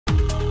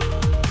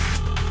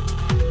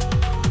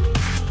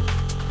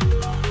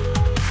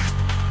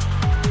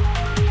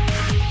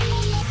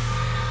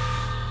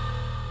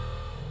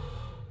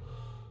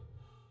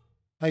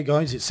Hey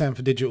guys, it's Sam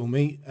for Digital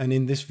Me, and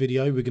in this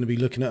video we're going to be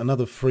looking at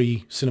another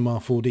free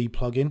Cinema 4D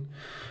plugin,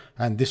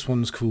 and this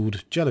one's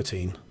called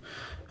Gelatine.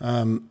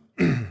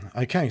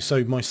 Okay,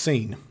 so my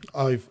scene,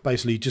 I've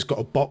basically just got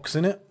a box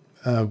in it,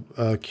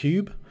 a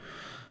cube,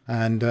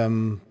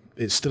 and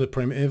it's still a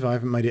primitive. I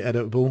haven't made it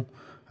editable,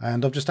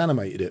 and I've just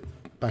animated it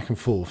back and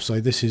forth.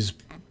 So this is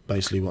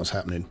basically what's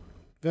happening.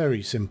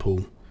 Very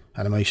simple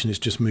animation, it's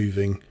just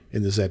moving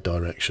in the Z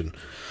direction.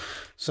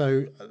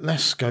 So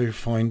let's go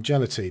find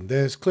Gelatine.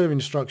 There's clear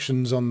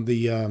instructions on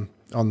the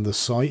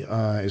site.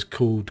 It's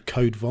called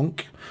Code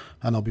Vonk,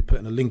 and I'll be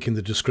putting a link in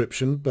the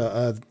description.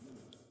 But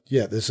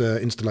yeah, there's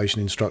installation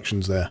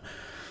instructions there.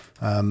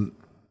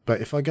 But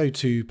if I go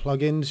to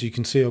plugins, you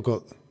can see I've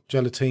got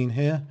Gelatine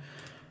here,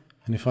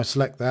 and if I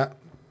select that,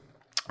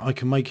 I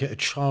can make it a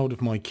child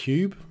of my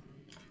cube.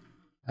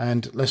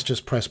 And let's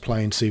just press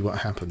play and see what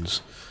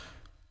happens.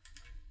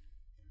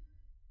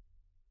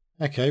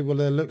 Okay, well,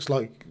 there looks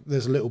like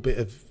there's a little bit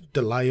of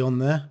delay on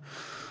there.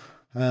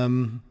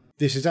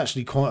 This is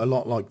actually quite a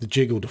lot like the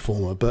Jiggle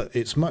Deformer, but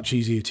it's much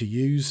easier to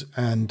use,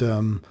 and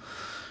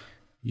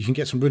you can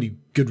get some really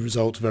good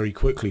results very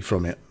quickly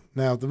from it.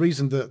 Now, the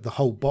reason that the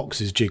whole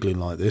box is jiggling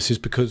like this is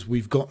because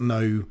we've got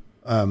no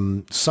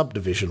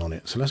subdivision on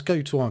it. So let's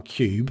go to our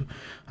cube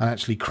and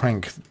actually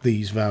crank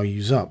these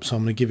values up. So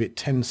I'm going to give it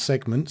 10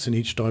 segments in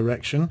each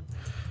direction.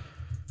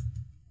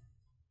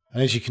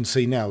 And as you can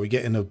see now, we're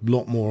getting a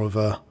lot more of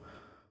a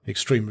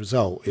extreme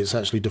result. It's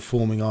actually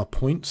deforming our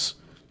points,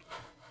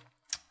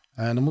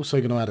 and I'm also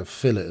going to add a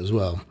fillet as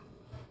well.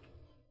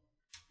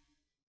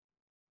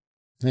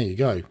 There you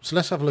go. So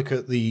let's have a look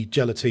at the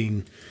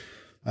Gelatine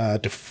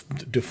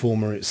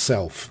deformer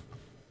itself.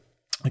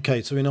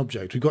 Okay, so in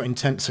object we've got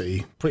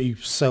intensity, pretty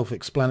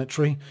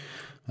self-explanatory.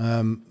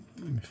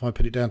 If I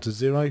put it down to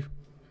 0,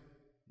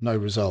 no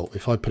result.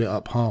 If I put it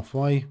up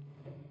halfway,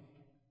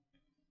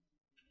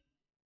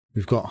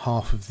 we've got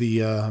half of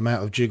the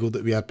amount of jiggle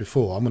that we had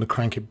before. I'm going to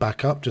crank it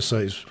back up just so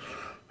it's,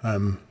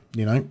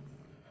 you know,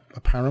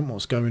 apparent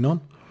what's going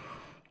on.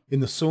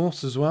 In the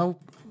source as well,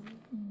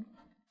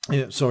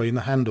 yeah, sorry, in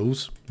the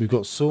handles, we've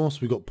got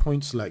source, we've got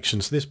point selection.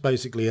 So this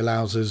basically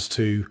allows us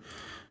to,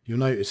 you'll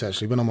notice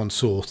actually when I'm on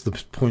source, the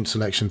point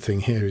selection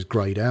thing here is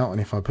grayed out, and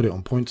if I put it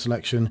on point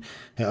selection,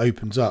 it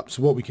opens up.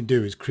 So what we can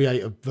do is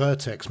create a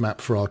vertex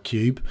map for our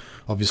cube.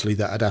 Obviously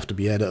that'd have to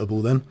be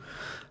editable then,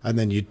 and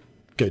then you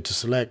go to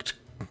select,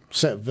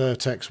 set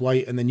vertex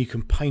weight, and then you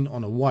can paint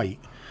on a weight.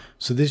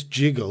 So this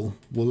jiggle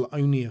will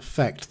only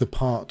affect the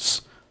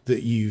parts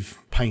that you've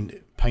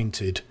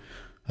painted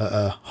at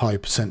a higher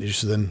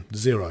percentage than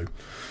 0.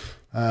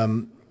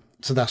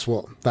 So that's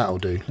what that'll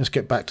do. Let's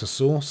get back to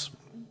source.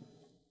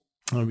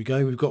 There we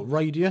go. We've got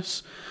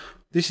radius.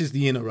 This is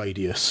the inner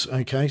radius.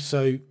 Okay,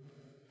 so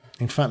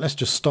in fact let's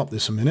just stop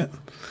this a minute.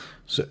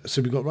 So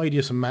we've got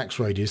radius and max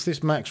radius.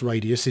 This max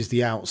radius is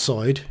the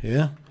outside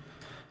here,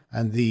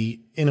 and the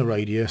inner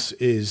radius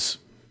is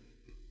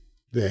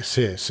this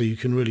here, so you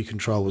can really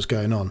control what's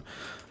going on.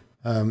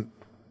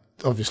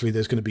 Obviously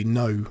there's going to be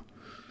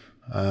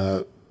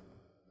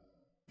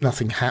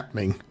nothing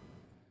happening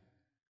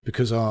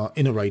because our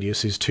inner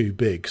radius is too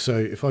big. So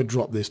if I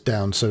drop this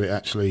down, so it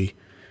actually,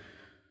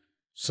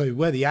 so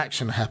where the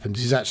action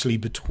happens is actually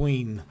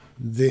between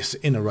this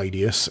inner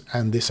radius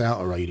and this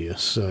outer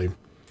radius. So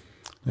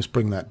let's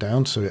bring that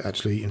down so it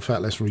actually, in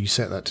fact let's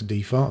reset that to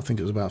default. I think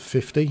it was about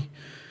 50.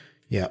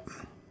 Yeah.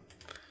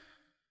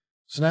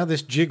 So now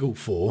this jiggle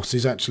force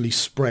is actually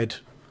spread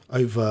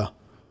over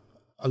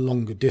a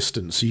longer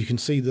distance. So you can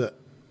see that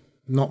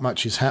not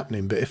much is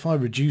happening. But if I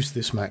reduce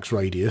this max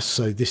radius,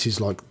 so this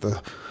is like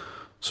the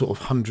sort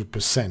of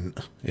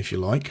 100%, if you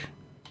like,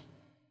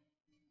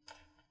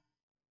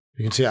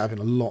 you can see it having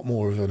a lot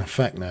more of an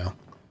effect now.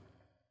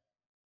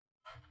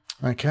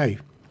 Okay.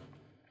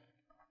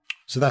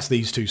 So that's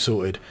these two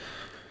sorted.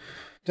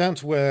 Down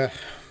to where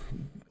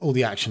all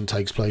the action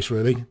takes place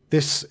really.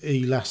 This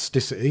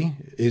elasticity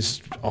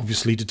is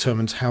obviously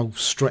determines how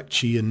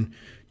stretchy and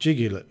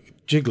jiggly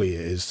it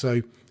is.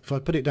 So if I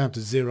put it down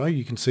to 0,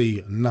 you can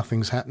see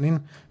nothing's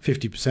happening.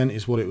 50%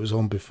 is what it was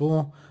on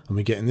before, and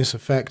we're getting this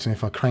effect. And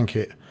if I crank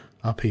it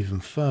up even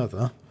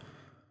further,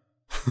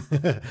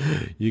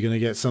 you're going to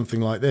get something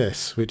like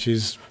this, which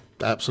is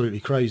absolutely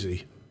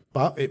crazy.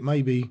 But it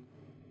may be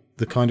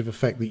the kind of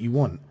effect that you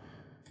want.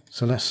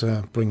 So let's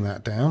bring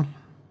that down.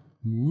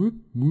 Whoop,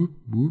 whoop,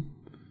 whoop.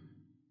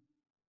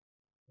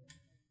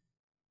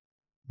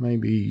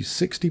 Maybe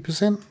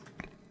 60%.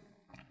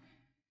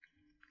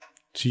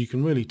 So you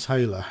can really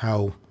tailor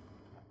how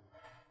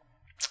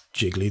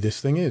jiggly this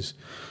thing is.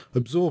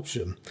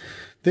 Absorption.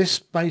 This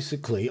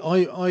basically,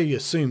 I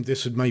assumed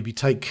this would maybe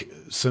take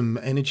some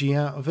energy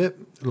out of it,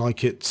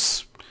 like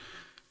it's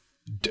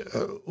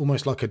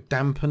almost like a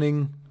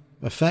dampening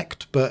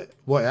effect, but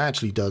what it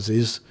actually does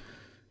is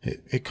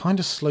it kind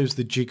of slows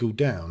the jiggle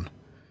down.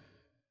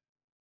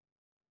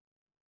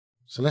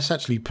 So let's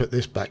actually put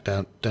this back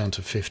down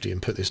to 50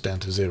 and put this down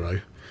to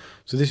 0.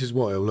 So this is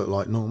what it'll look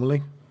like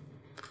normally.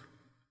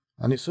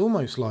 And it's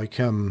almost like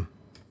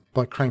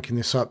by cranking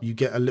this up you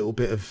get a little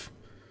bit of,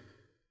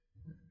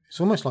 It's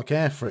almost like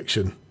air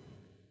friction.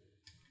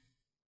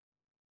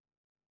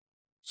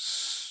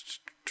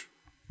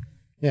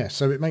 Yeah,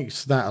 so it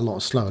makes that a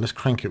lot slower. Let's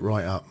crank it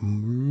right up.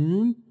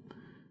 So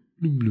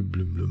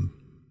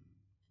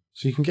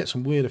you can get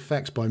some weird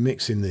effects by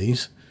mixing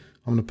these.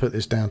 I'm going to put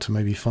this down to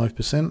maybe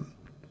 5%.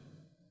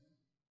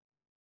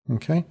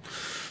 Okay.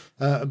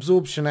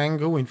 Absorption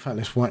angle. In fact,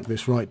 let's whack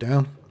this right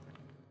down.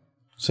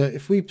 So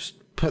if we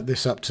put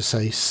this up to,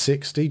 say,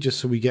 60, just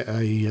so we get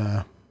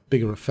a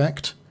bigger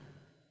effect.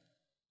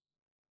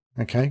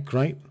 Okay,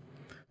 great.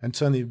 And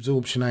turn the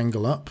absorption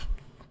angle up.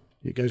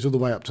 It goes all the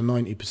way up to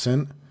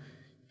 90%.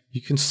 You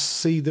can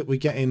see that we're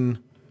getting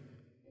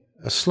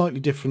a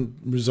slightly different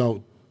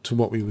result to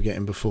what we were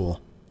getting before.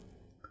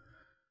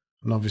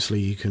 And obviously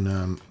you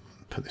can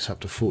put this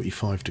up to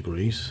 45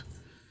 degrees.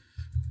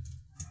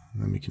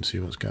 And then we can see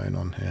what's going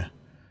on here.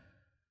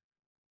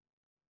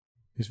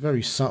 It's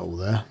very subtle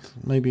there.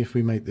 Maybe if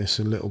we make this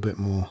a little bit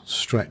more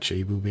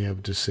stretchy, we'll be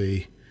able to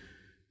see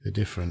the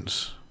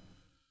difference.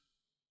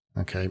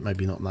 Okay,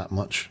 maybe not that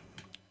much.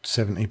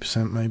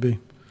 70% maybe.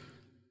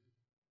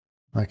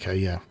 Okay,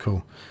 yeah,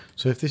 cool.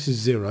 So if this is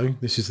 0,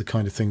 this is the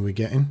kind of thing we're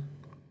getting.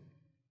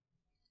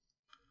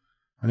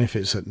 And if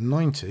it's at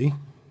 90,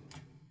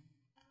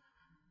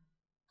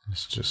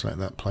 let's just let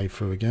that play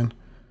through again.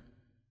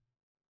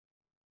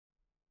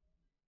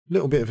 A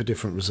little bit of a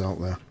different result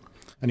there.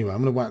 Anyway,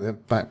 I'm going to whack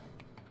that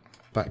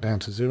back down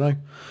to 0.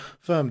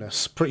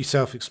 Firmness, pretty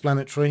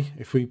self-explanatory.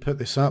 If we put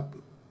this up,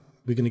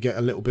 we're going to get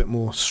a little bit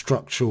more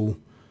structural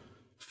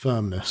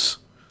firmness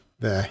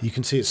there. You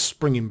can see it's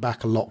springing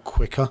back a lot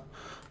quicker.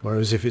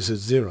 Whereas if it's at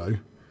 0,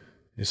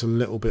 it's a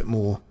little bit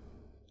more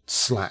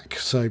slack.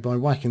 So by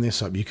whacking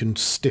this up, you can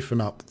stiffen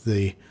up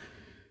the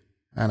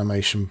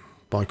animation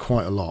by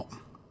quite a lot.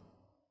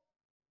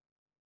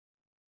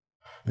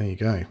 There you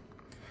go.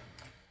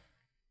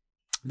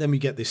 Then we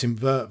get this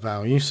invert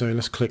value. So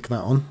let's click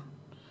that on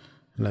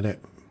and let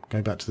it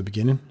go back to the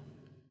beginning.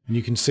 And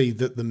you can see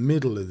that the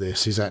middle of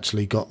this has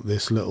actually got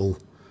this little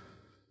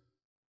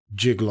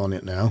jiggle on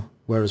it now,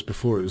 whereas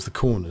before it was the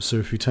corners. So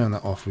if we turn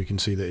that off, we can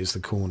see that it's the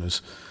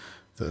corners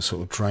that are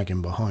sort of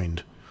dragging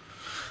behind.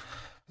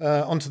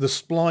 Onto the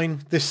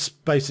spline, this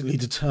basically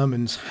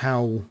determines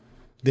how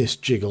this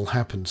jiggle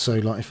happens. So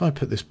like if I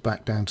put this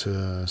back down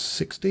to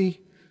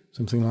 60,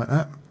 something like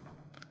that.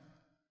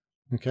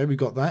 Okay, we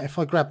got that. If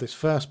I grab this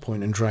first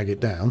point and drag it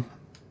down,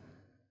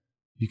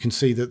 you can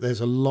see that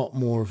there's a lot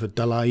more of a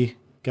delay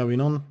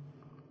going on.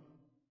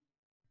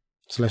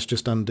 So let's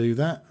just undo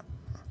that.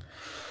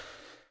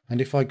 And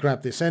if I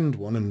grab this end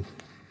one and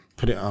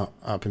put it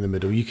up in the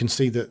middle, you can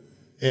see that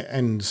it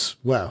ends,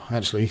 well,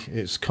 actually,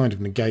 it's kind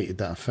of negated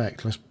that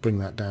effect. Let's bring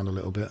that down a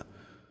little bit.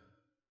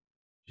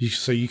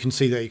 So you can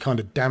see that it kind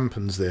of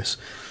dampens this.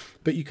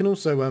 But you can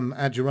also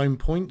add your own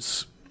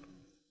points.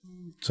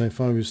 So if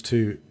I was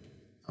to,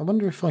 I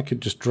wonder if I could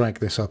just drag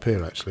this up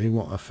here, actually,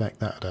 what effect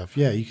that would have.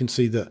 Yeah, you can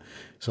see that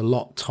it's a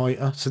lot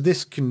tighter. So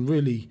this can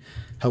really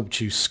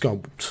help you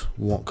sculpt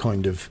what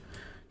kind of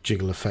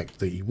jiggle effect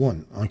that you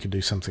want. I could do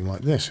something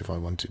like this if I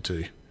wanted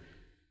to.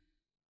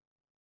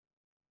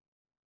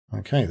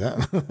 Okay,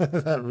 that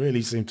that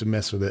really seemed to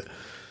mess with it.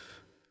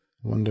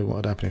 I wonder what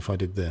would happen if I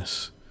did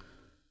this.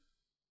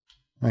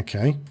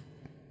 Okay,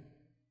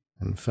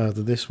 and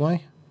further this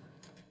way.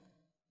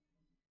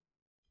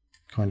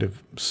 Kind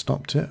of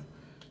stopped it.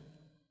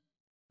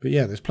 But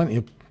yeah, there's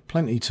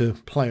plenty to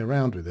play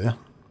around with here.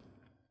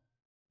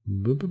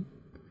 Maybe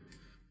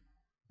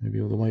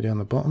all the way down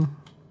the bottom.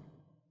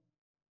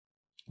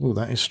 Oh,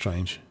 that is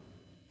strange.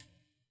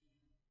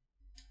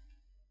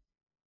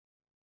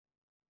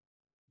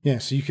 Yeah,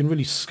 so you can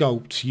really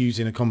sculpt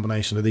using a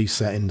combination of these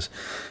settings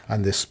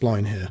and this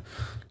spline here.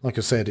 Like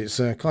I said, it's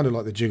kind of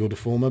like the Jiggle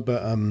Deformer,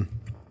 but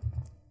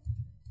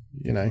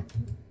you know,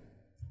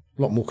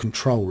 a lot more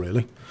control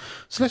really.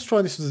 So let's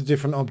try this as a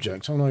different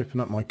object. I'm going to open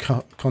up my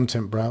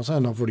content browser,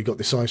 and I've already got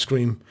this ice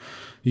cream.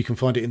 You can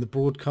find it in the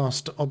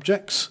broadcast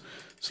objects.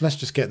 So let's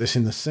just get this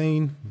in the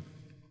scene.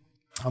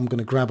 I'm going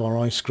to grab our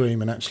ice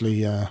cream and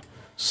actually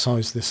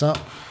size this up.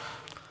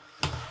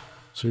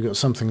 So we've got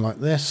something like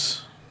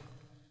this.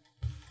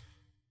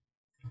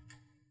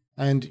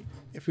 And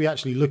if we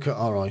actually look at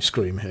our ice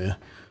cream here,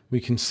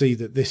 we can see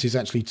that this is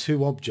actually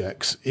two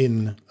objects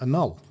in a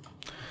null.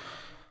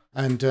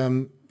 And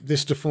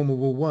this deformer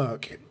will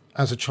work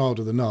as a child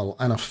of the null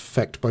and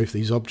affect both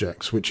these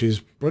objects, which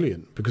is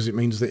brilliant because it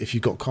means that if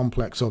you've got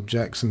complex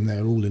objects and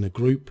they're all in a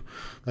group,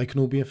 they can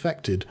all be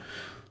affected.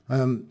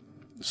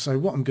 So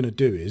what I'm going to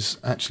do is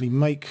actually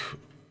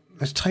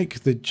let's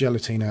take the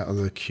gelatine out of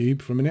the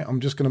cube for a minute. I'm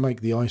just going to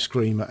make the ice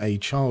cream a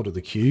child of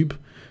the cube.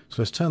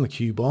 So let's turn the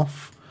cube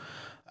off,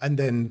 and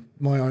then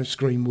my ice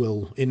cream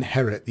will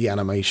inherit the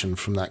animation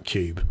from that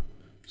cube.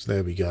 So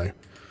there we go.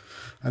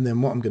 And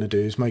then what I'm going to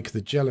do is make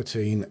the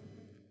gelatine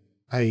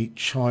a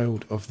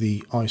child of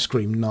the ice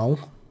cream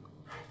null.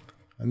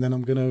 And then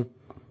I'm going to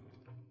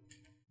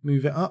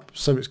move it up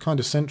so it's kind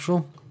of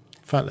central.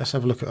 In fact, let's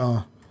have a look at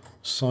our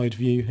side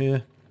view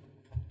here.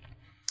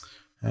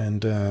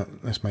 And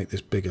let's make this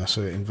bigger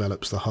so it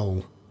envelops the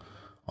whole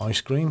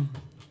ice cream.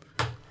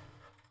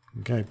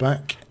 Go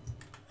back,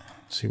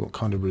 see what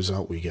kind of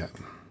result we get.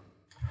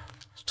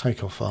 Let's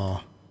take off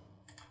our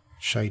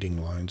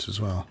shading lines as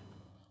well.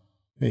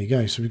 There you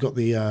go. So we've got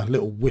the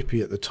little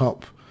whippy at the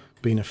top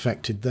being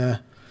affected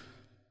there.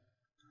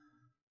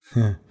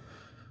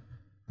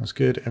 That's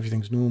good.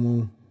 Everything's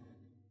normal.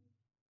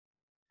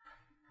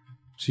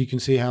 So you can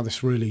see how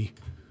this really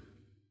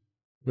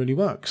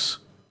works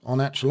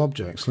on actual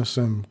objects. Let's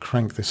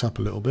crank this up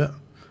a little bit.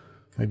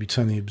 Maybe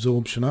turn the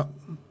absorption up.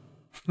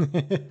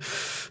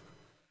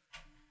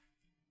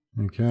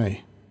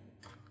 Okay.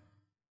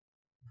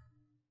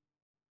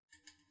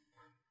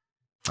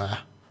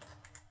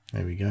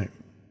 There we go.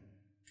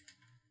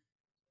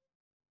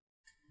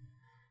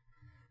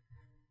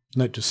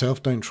 Note to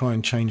self, don't try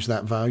and change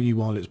that value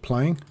while it's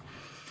playing.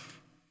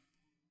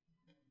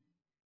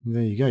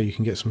 There you go, you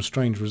can get some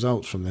strange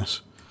results from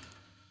this.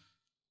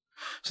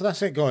 So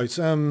that's it, guys.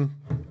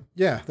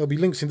 Yeah, there'll be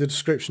links in the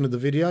description of the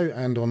video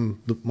and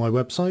on my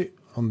website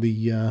on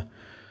the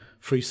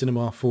free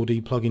Cinema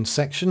 4D plugin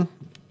section.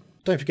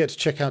 Don't forget to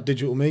check out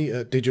Digital Me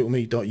at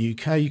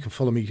digitalme.uk. You can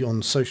follow me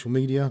on social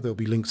media. There'll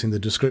be links in the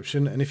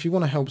description. And if you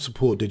want to help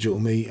support Digital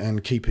Me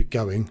and keep it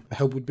going,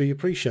 help would be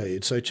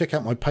appreciated. So check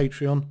out my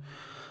Patreon.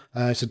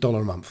 It's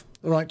 $1 a month.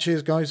 All right,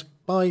 cheers, guys.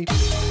 Bye.